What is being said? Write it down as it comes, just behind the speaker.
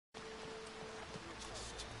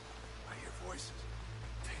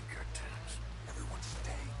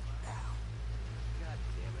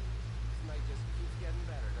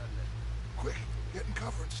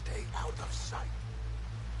Stay out of sight.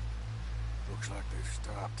 Looks like they've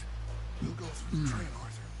stopped. We'll go through the train,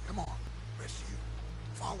 Arthur. Come on. Rest you.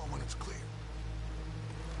 Follow when it's clear.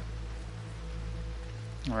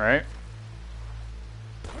 All right.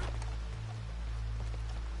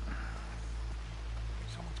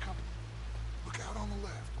 Someone's coming. Look out on the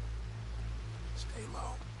left. Stay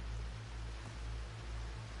low.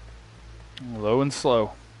 Low and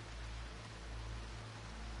slow.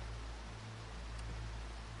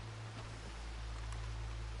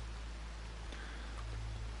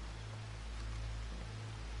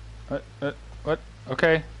 What?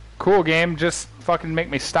 Okay. Cool game. Just fucking make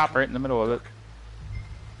me stop right in the middle of it.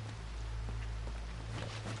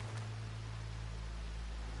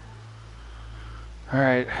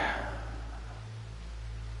 Alright.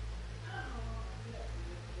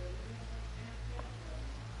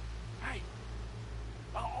 Hey,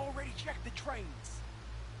 I already checked the trains.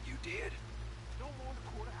 You did? No more than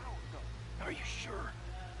a quarter hour ago. Are you sure?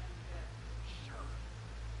 Sure.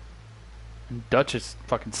 And Dutch is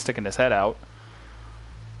fucking sticking his head out.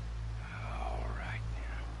 All right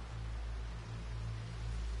now.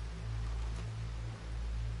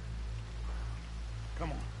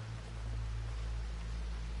 Come on.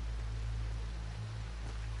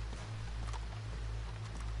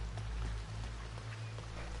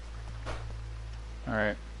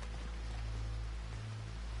 Alright.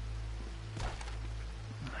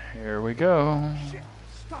 Here we go. Shit.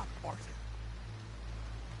 Stop, Arthur.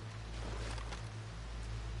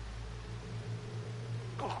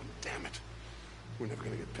 Oh, damn it. We're never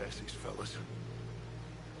gonna get past these fellas.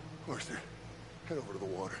 Arthur, head over to the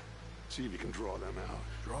water. See if you can draw them out.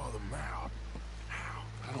 Draw them out? How?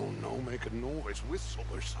 I don't know. Make a noise. Whistle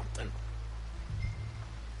or something.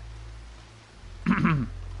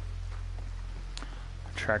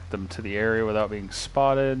 Track them to the area without being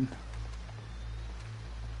spotted.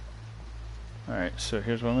 Alright, so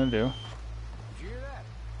here's what I'm gonna do. Did you hear that?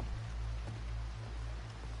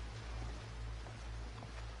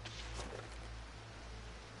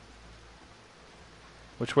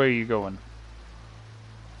 Which way are you going?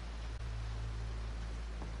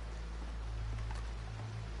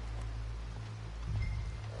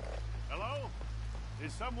 Hello?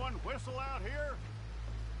 Is someone whistle out here?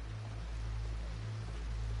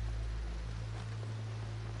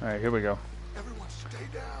 Alright, here we go. Everyone stay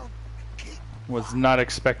down. Keep. Was not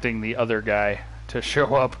expecting the other guy to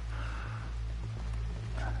show up.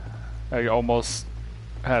 I almost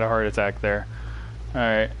had a heart attack there.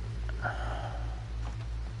 Alright.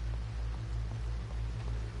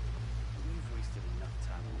 We've wasted enough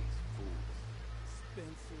time on these fools.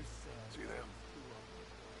 Spencer said. See them?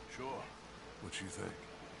 Sure. What you think?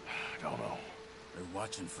 I don't know. They're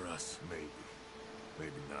watching for us. Maybe.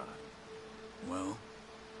 Maybe not. Well,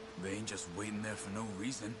 they ain't just waiting there for no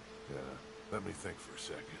reason. Yeah. Let me think for a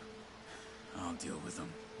second. I'll deal with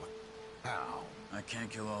them. What? How? I can't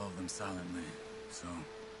kill all of them silently, so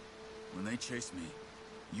when they chase me,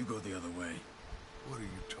 you go the other way. What are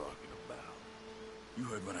you talking about? You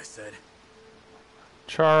heard what I said.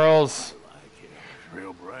 Charles. I like it.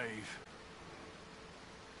 Real brave.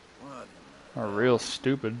 What? Are real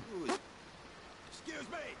stupid. Excuse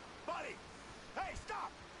me, buddy. Hey,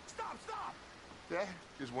 stop! Stop! Stop! That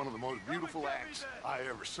is one of the most beautiful acts I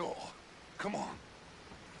ever saw. Come on.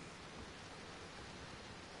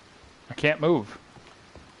 I can't move.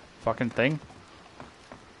 Fucking thing.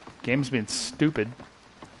 Game's being stupid.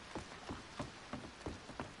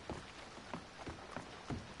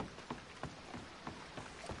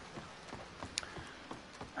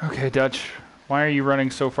 Okay, Dutch. Why are you running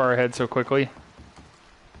so far ahead so quickly?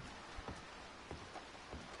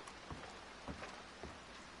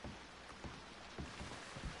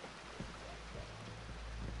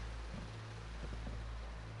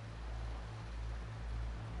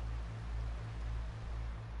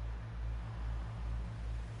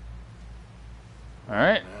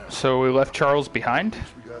 Alright, so we left Charles behind.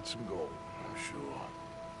 We got some gold, I'm sure.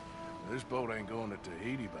 This boat ain't going to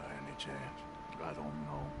Tahiti by any chance. I don't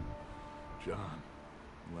know. John,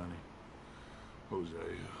 Lenny, Hosea,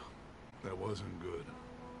 that wasn't good.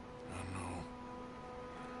 I know.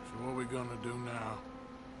 So what are we gonna do now?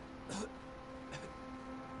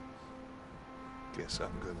 Guess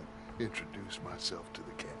I'm gonna introduce myself to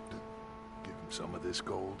the captain. Give him some of this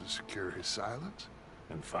gold to secure his silence.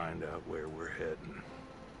 And find out where we're heading.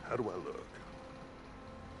 How do I look?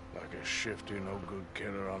 Like a shifty, no-good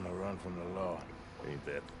killer on the run from the law. Ain't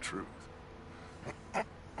that the truth?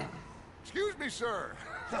 Excuse me, sir.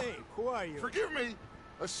 Hey, who are you? Forgive me.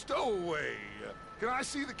 A stowaway. Can I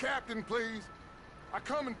see the captain, please? I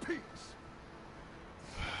come in peace.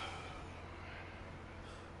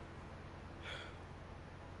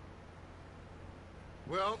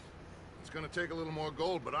 Well, it's gonna take a little more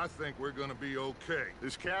gold, but I think we're gonna be okay.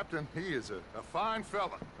 This captain, he is a fine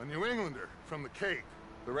fella, a New Englander from the Cape.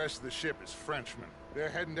 The rest of the ship is Frenchmen. They're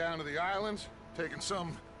heading down to the islands, taking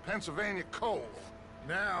some Pennsylvania coal.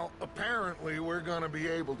 Now, apparently, we're gonna be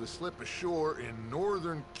able to slip ashore in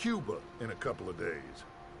northern Cuba in a couple of days.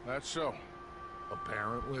 That's so.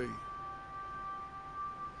 Apparently.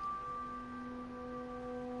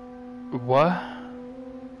 What?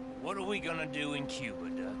 What are we gonna do in Cuba,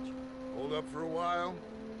 Dutch? Hold up for a while,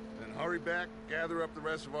 then hurry back, gather up the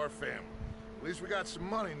rest of our family. At least we got some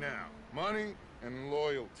money now. Money and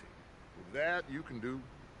loyalty. With that, you can do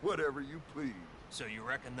whatever you please. So you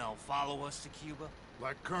reckon they'll follow us to Cuba?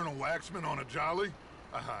 Like Colonel Waxman on a jolly?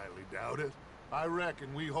 I highly doubt it. I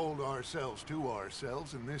reckon we hold ourselves to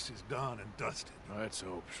ourselves, and this is done and dusted. Let's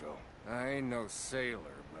hope so. I ain't no sailor,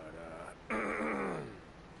 but,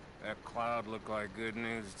 that cloud look like good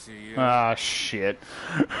news to you? Ah, shit.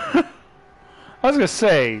 I was gonna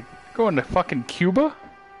say, going to fucking Cuba?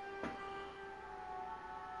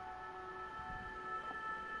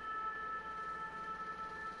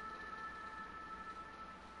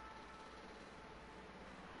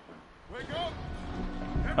 Wake up!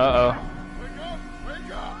 Uh-oh. Wake up!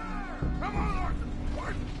 Wake up! Come on, Arthur!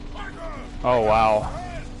 Wake up! Oh, wow.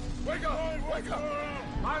 Wake up! Wake up!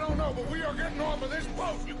 I don't know, but we are getting off of this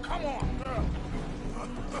boat. You come on!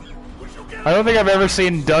 I don't think I've ever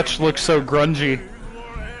seen Dutch look so grungy.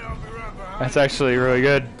 That's actually really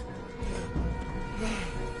good.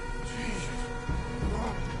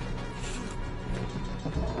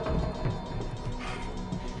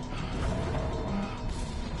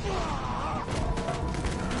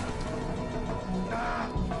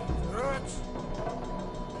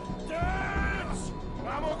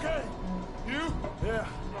 I'm okay. You? Yeah.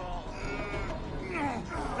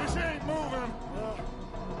 This ain't moving.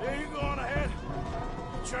 Yeah, you go on ahead.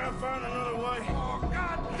 Try and find another way. Oh,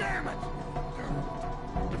 God damn it!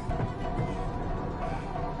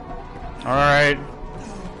 Alright.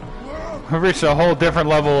 We've reached a whole different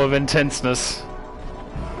level of intenseness.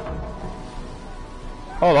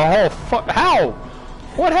 Oh, the whole how?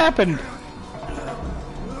 What happened?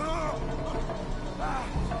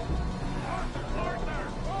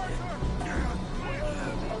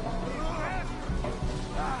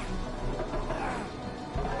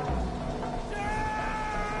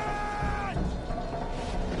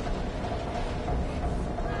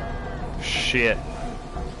 Shit.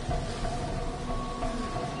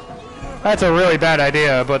 That's a really bad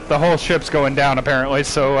idea, but the whole ship's going down apparently,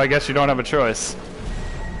 so I guess you don't have a choice.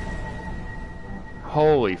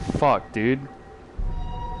 Holy fuck, dude.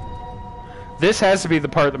 This has to be the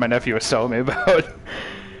part that my nephew was telling me about.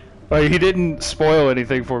 Like, he didn't spoil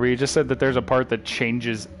anything for me, he just said that there's a part that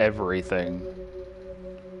changes everything.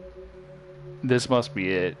 This must be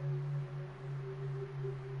it.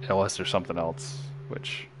 Unless there's something else,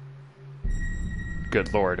 which...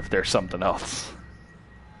 Good lord, if there's something else.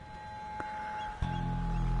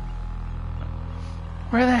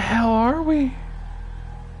 Where the hell are we?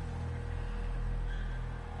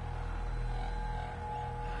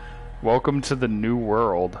 Welcome to the new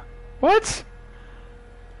world. What?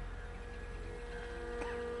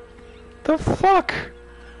 The fuck?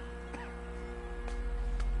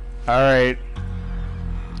 Alright.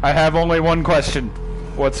 I have only one question.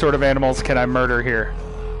 What sort of animals can I murder here?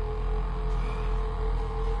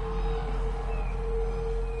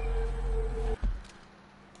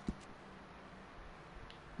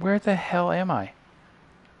 Where the hell am I?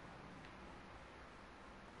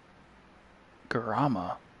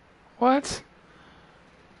 Guarma. What?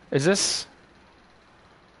 Is this...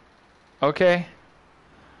 Okay.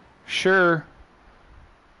 Sure.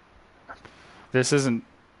 This isn't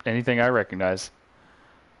anything I recognize.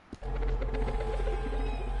 Where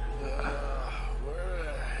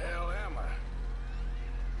the hell am I?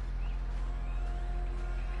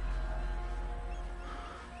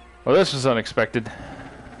 Well, this was unexpected.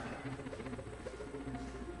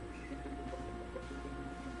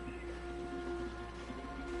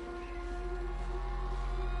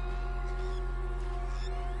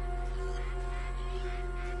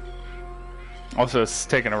 Also, it's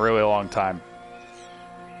taking a really long time.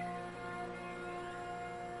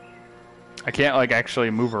 I can't, like, actually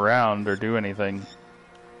move around or do anything.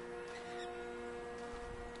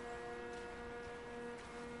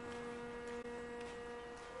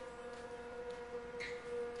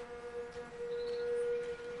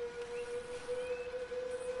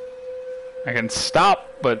 I can stop,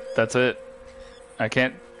 but that's it. I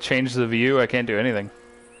can't change the view, I can't do anything.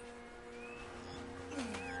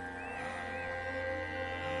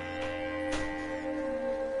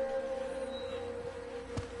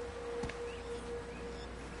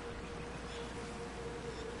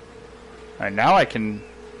 Alright, now I can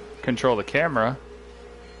control the camera.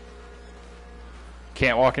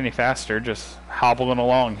 Can't walk any faster, just hobbling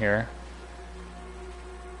along here.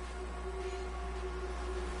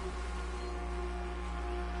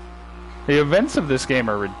 The events of this game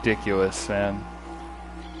are ridiculous, man.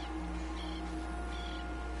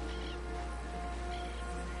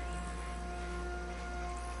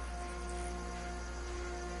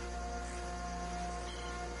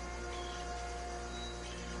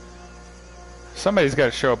 Somebody's got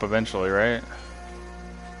to show up eventually, right?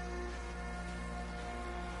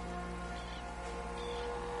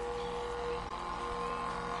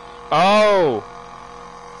 Oh!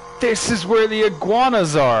 This is where the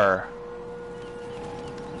iguanas are!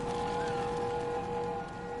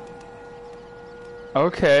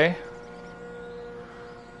 Okay.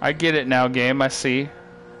 I get it now, game. I see.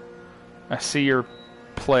 I see your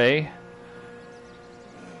play.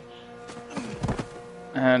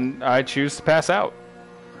 And I choose to pass out.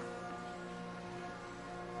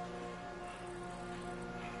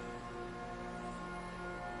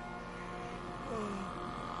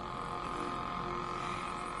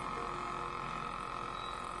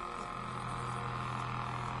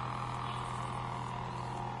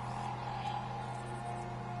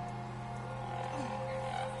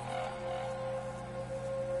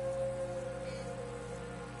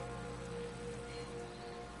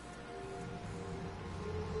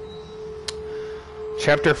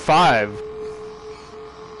 Chapter 5.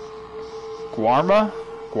 Guarma?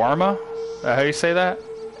 Guarma? Is that how you say that?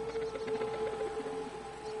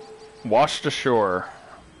 Washed ashore.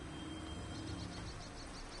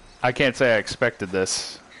 I can't say I expected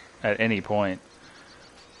this at any point.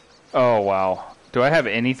 Oh, wow. Do I have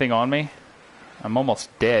anything on me? I'm almost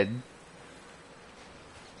dead.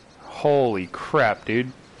 Holy crap,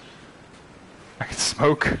 dude. I can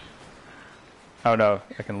smoke. Oh no,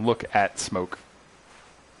 I can look at smoke.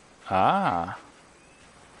 Ah.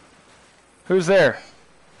 Who's there?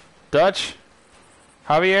 Dutch?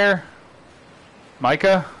 Javier?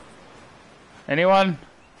 Micah? Anyone?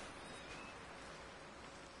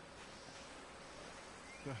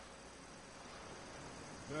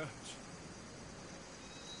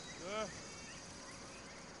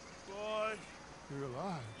 Boy, you're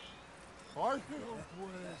alive. Are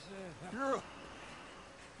you?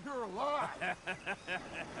 You're alive.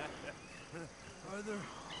 Are there?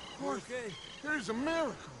 Okay. It is a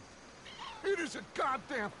miracle. It is a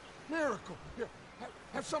goddamn miracle. Here,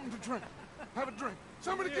 have something to drink. Have a drink.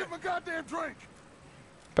 Somebody give him a goddamn drink.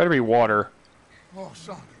 Better be water. Oh,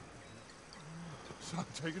 son. Son,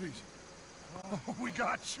 take it easy. Oh, we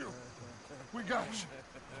got you. We got you.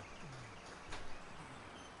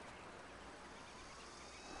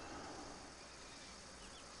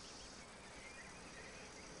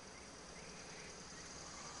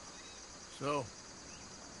 So,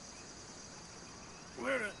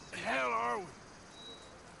 where the hell are we?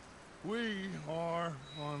 We are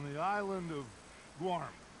on the island of Guarma.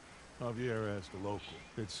 Javier asked a local.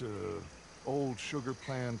 It's a old sugar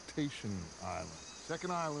plantation island.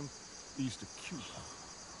 Second island east of Cuba.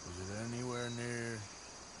 Is it anywhere near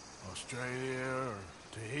Australia or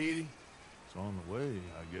Tahiti? It's on the way,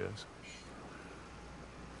 I guess.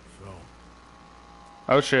 So,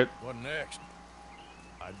 Oh shit. what next?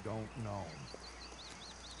 I don't know.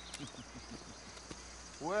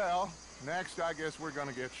 Well, next I guess we're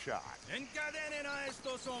gonna get shot. Encadenen a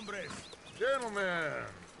estos hombres. Gentlemen,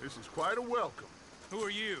 this is quite a welcome. Who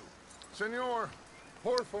are you? Senor,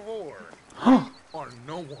 por favor. Or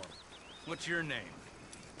no one. What's your name?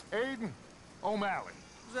 Aiden O'Malley.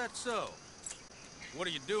 Is that so? What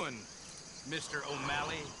are you doing, Mr.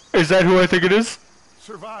 O'Malley? Is that who I think it is?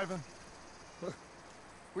 Surviving.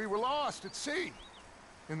 We were lost at sea.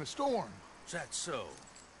 In the storm. Is that so?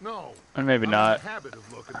 No. And maybe I'm not. in the habit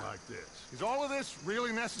of looking like this. Is all of this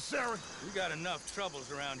really necessary? We got enough troubles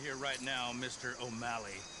around here right now, Mr.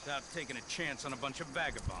 O'Malley, without taking a chance on a bunch of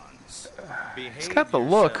vagabonds. Behave got the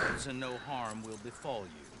look. yourselves and no harm will befall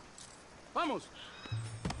you. Vamos.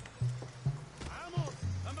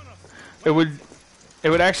 It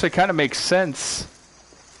would actually kind of make sense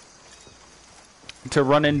to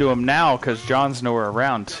run into him now because John's nowhere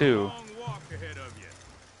around too.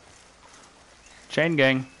 Chain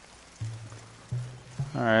gang.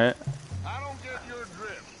 Alright. I don't get your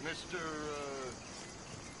drift, Mr.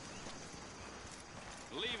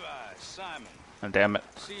 Levi Simon. Oh, damn it.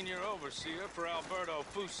 Senior overseer for Alberto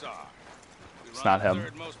Fusar. It's not him.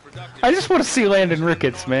 I just want to see Landon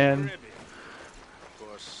Ricketts, man. Of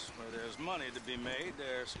course, where there's money to be made,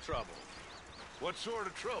 there's trouble. What sort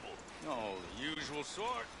of trouble? Oh, the usual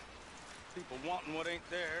sort. People wanting what ain't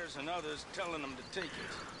theirs and others telling them to take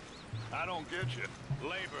it. I don't get you.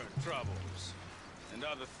 Labor troubles. And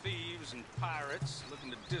other thieves and pirates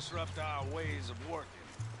looking to disrupt our ways of working.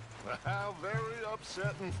 How very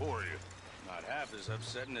upsetting for you. Not half as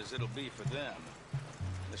upsetting as it'll be for them.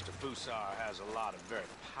 Mr. Fusar has a lot of very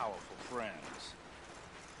powerful friends.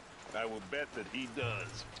 I will bet that he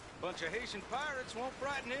does. Bunch of Haitian pirates won't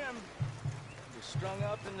frighten him. He'll be strung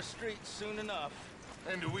up in the streets soon enough.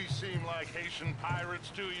 And do we seem like Haitian pirates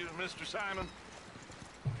to you, Mr. Simon?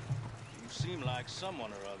 You seem like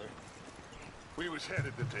someone or other. We was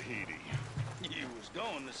headed to Tahiti. You was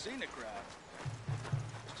going the scenic route.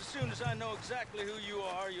 Just as soon as I know exactly who you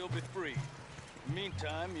are, you'll be free.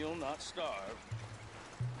 Meantime, you'll not starve.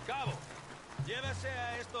 Cabo, llévese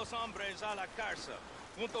a estos hombres a la cárcel,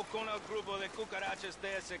 junto con el grupo de cucarachas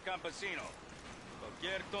de ese campesino.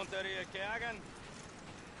 Cualquier tontería que hagan,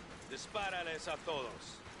 dispárales a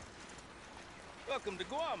todos. Welcome to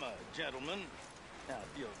Guarma, gentlemen. Now,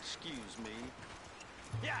 if you'll excuse me.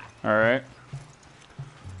 Yeah. All right.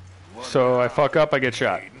 So I fuck up, I get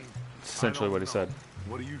shot. That's essentially what he said.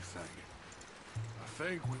 What do you think? I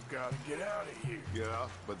think we've got to get out of here. Yeah,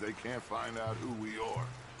 but they can't find out who we are.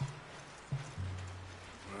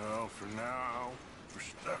 Well, for now, we're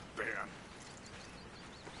stuck then.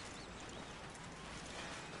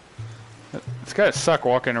 It's gotta suck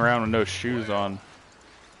walking around with no shoes on.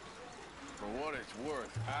 For what it's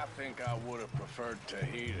worth, I think I would have preferred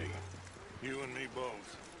Tahiti. You and me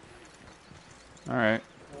both. Alright.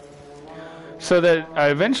 So that I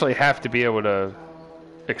eventually have to be able to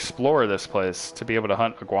explore this place to be able to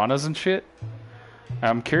hunt iguanas and shit.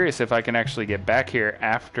 I'm curious if I can actually get back here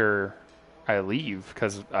after I leave,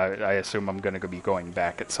 because I assume I'm going to be going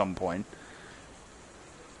back at some point.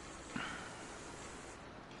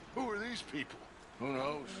 Who are these people? Who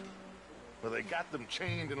knows? Well, they got them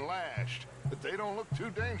chained and lashed, but they don't look too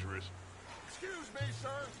dangerous. Excuse me, sir.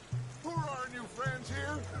 Who are our new friends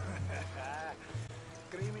here?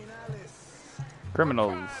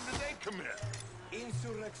 Criminals. What crime did they commit?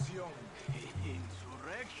 Insurrección.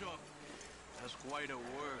 Insurrection. That's quite a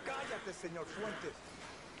word. Cállate, señor Fuentes.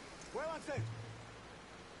 Muévanse.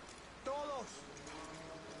 Todos.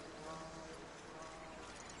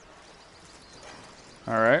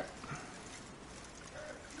 All right.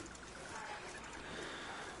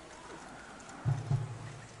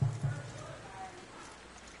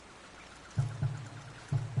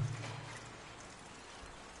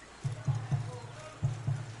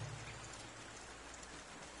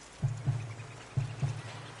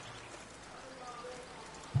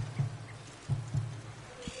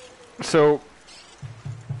 So,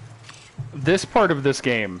 this part of this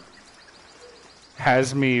game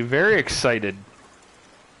has me very excited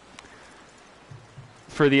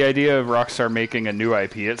for the idea of Rockstar making a new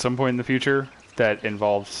IP at some point in the future that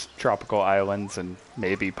involves tropical islands and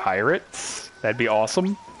maybe pirates. That'd be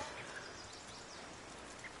awesome.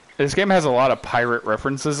 This game has a lot of pirate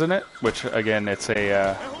references in it, which, again, it's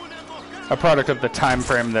a product of the time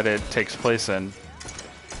frame that it takes place in.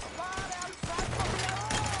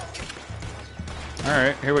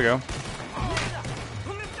 Alright, here we go. For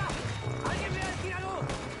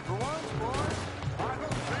once, boys, I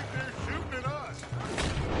don't think they're shooting at us.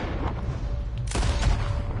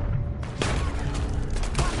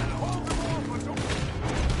 Hold them off, but don't...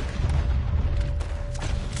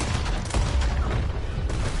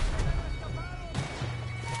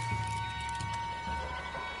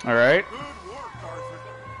 Alright. Good work, Arthur.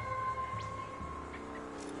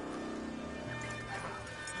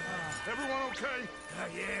 Everyone okay?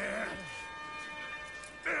 Yeah.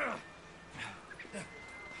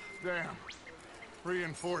 Damn.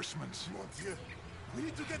 Reinforcements. Mon Dieu. We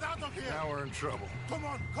need to get out of here. Now we're in trouble. Come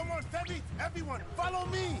on, very vite. Everyone, follow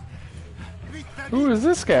me. Vite, very Who vite. is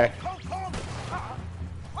this guy? Come.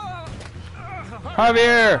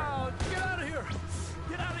 Javier! Get out of here!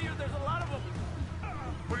 Get out of here! There's a lot of them!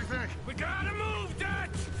 What do you think? We gotta move,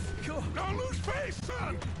 Dutch! Don't lose face,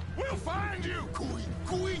 son! We'll find you!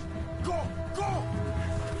 Cooey, go.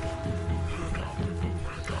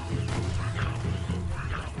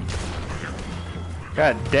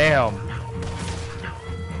 God damn.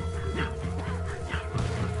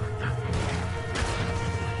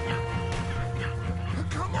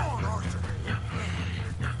 Come on, Arthur.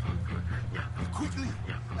 Quickly,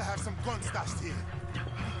 I have some gun stashed here.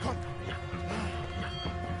 Come.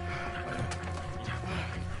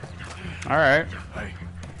 Alright. Hey.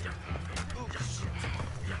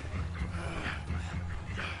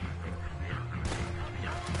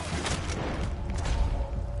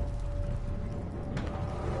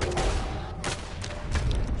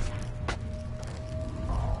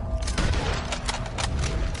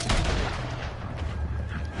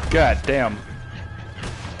 God damn.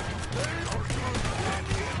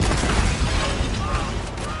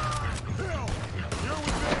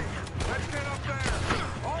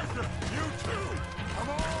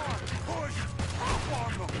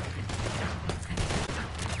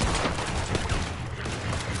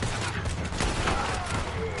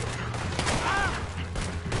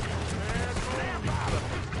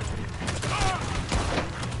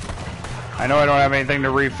 I know I don't have anything to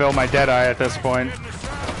refill my Deadeye at this point.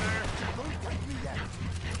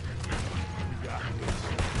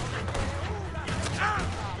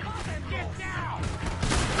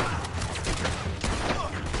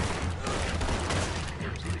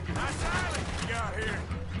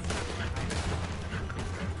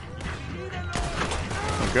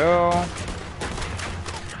 Go.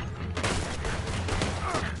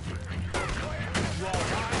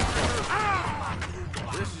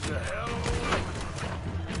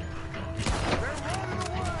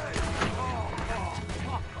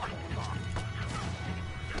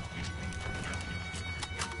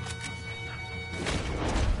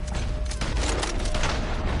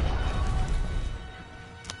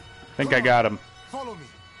 I think I got him. Follow me.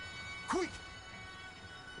 Quick.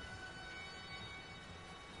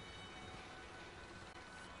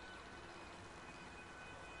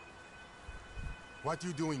 What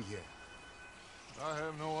you doing here? I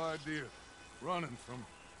have no idea. Running from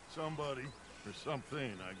somebody or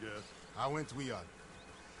something, I guess. How went we on?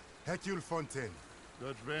 Hercule Fontaine.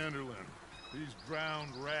 Dutch Van der Linde. These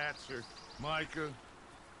drowned rats are Micah,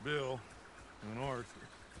 Bill, and Arthur.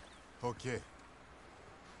 Okay.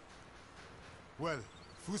 Well,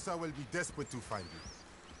 Fusa will be desperate to find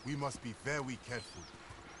you. We must be very careful.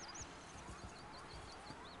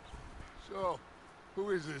 So, who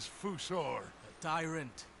is this Fusar? A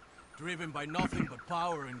tyrant, driven by nothing but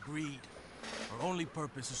power and greed. Our only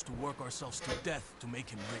purpose is to work ourselves to death to make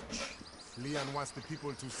him rich. Leon wants the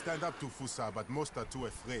people to stand up to Fusa, but most are too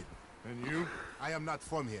afraid. And you? I am not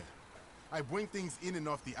from here. I bring things in and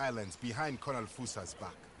off the islands behind Colonel Fusa's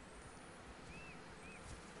back.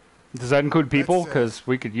 Does that include people? Because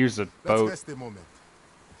we could use a boat. Let's rest a moment.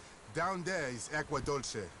 Down there is Aqua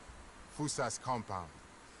Dolce, Fusa's compound.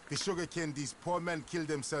 The sugarcane these poor men kill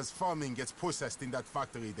themselves farming gets processed in that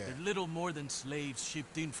factory there. They're little more than slaves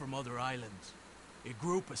shipped in from other islands. A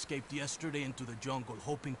group escaped yesterday into the jungle,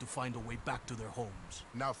 hoping to find a way back to their homes.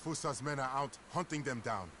 Now Fusa's men are out hunting them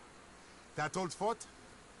down. That old fort?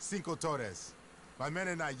 Cinco Torres. My men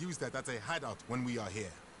and I use that as a hideout when we are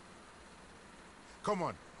here. Come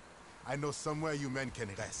on. I know somewhere you men can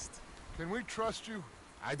rest. Can we trust you?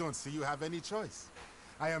 I don't see you have any choice.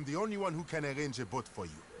 I am the only one who can arrange a boat for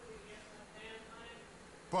you.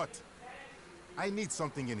 But I need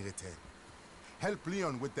something in return. Help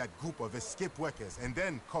Leon with that group of escaped workers, and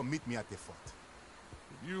then come meet me at the fort.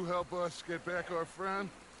 If you help us get back our friend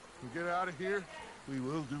and get out of here, we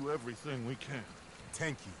will do everything we can.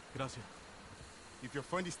 Thank you. Gracias. If your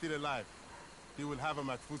friend is still alive, they will have him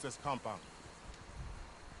at Fusa's compound.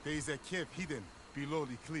 There is a cave hidden below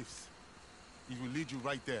the cliffs. It will lead you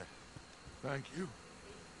right there. Thank you.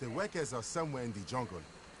 The workers are somewhere in the jungle.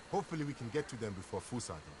 Hopefully we can get to them before Fusa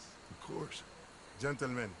does. Of course.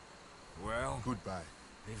 Gentlemen, Well, goodbye.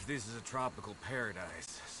 if this is a tropical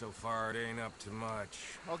paradise, so far it ain't up to much.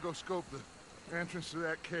 I'll go scope the entrance to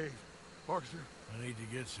that cave. Arthur. I need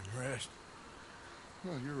to get some rest.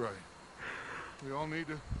 Well, you're right. We all need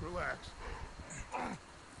to relax.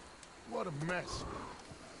 What a mess.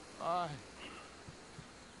 I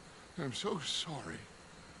am so sorry,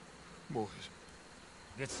 boys.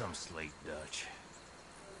 Get some sleep, Dutch.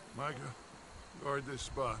 Micah, guard this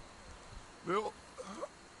spot. Bill,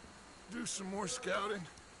 do some more scouting.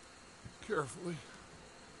 Carefully.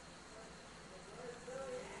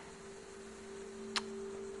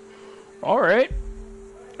 All right.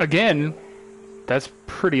 Again, that's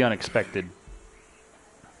pretty unexpected.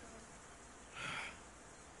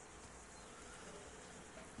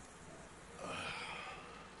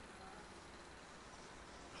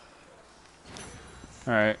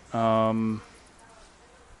 All right.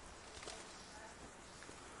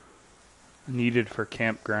 Needed for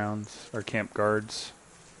campgrounds or camp guards.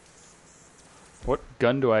 What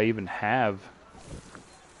gun do I even have?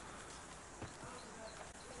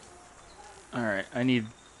 All right, I need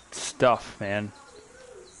stuff, man.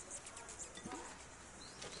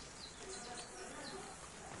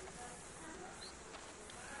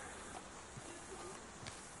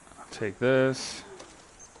 I'll take this.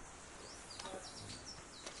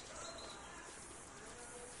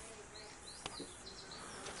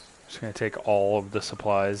 Just gonna take all of the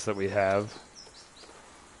supplies that we have.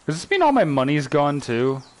 Does this mean all my money's gone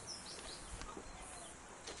too?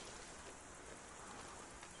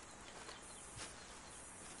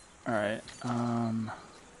 Alright,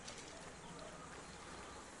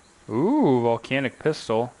 Ooh, volcanic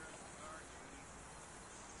pistol.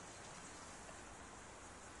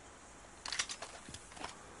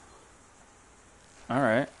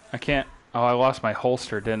 Alright, I can't... Oh, I lost my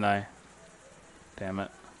holster, didn't I? Damn it.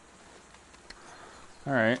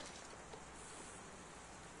 Alright.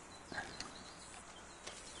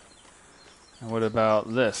 And what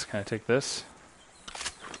about this? Can I take this?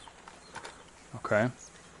 Okay.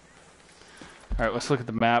 Alright, let's look at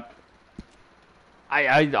the map.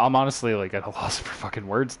 I'm honestly like at a loss for fucking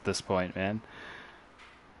words at this point, man.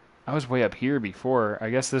 I was way up here before. I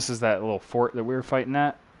guess this is that little fort that we were fighting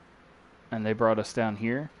at. And they brought us down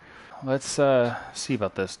here. Let's see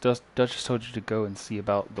about this. Dutch just told you to go and see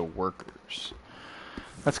about the workers.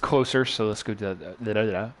 That's closer, so let's go do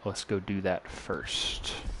that. Let's go do that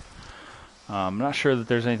first. I'm not sure that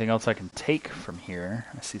there's anything else I can take from here.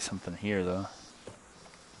 I see something here though.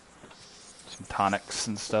 Some tonics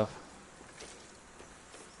and stuff.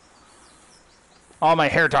 All my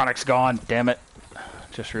hair tonic's gone, damn it.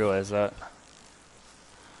 Just realized that.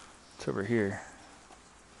 It's over here.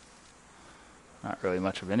 Not really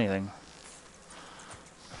much of anything.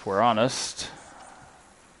 If we're honest.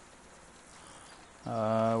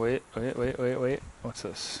 Wait. What's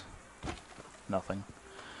this? Nothing.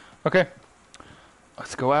 Okay.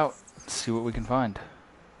 Let's go out and see what we can find.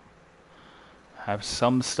 Have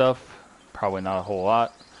some stuff. Probably not a whole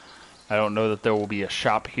lot. I don't know that there will be a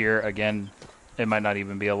shop here. Again, it might not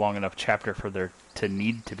even be a long enough chapter for there to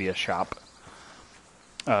need to be a shop.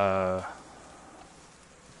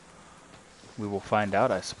 We will find out,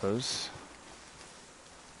 I suppose.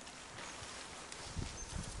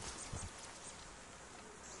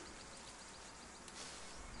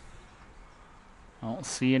 I don't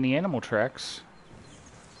see any animal tracks.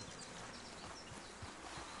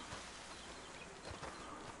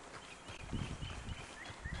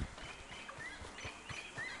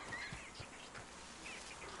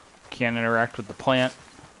 Can't interact with the plant.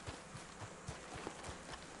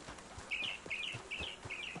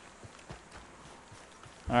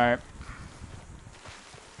 Alright.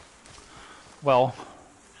 Well.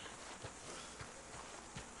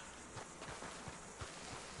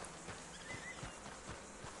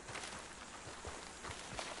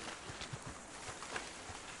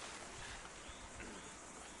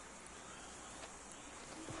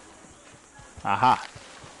 Aha.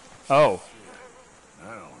 Oh.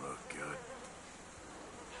 That don't look good.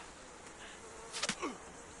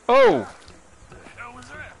 Oh! What the hell was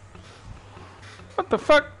that? What the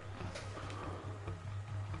fuck?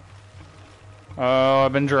 Oh,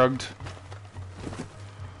 I've been drugged.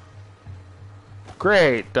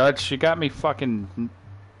 Great, Dutch. You got me fucking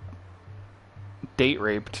date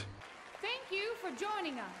raped. Thank you for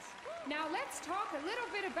joining us. Now let's talk a little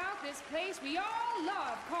bit about this place we all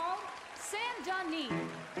love called Saint-Denis.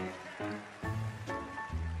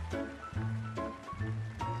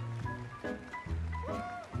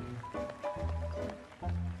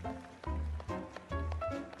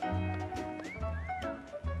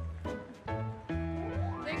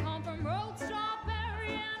 They come from Rockstar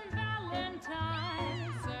and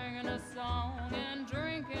Valentine, singing a song and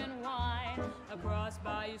drinking wine across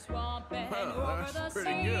Bayou Swamp and Well, over that's the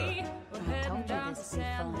pretty sea. good. We're heading down to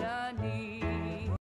Saint-Denis.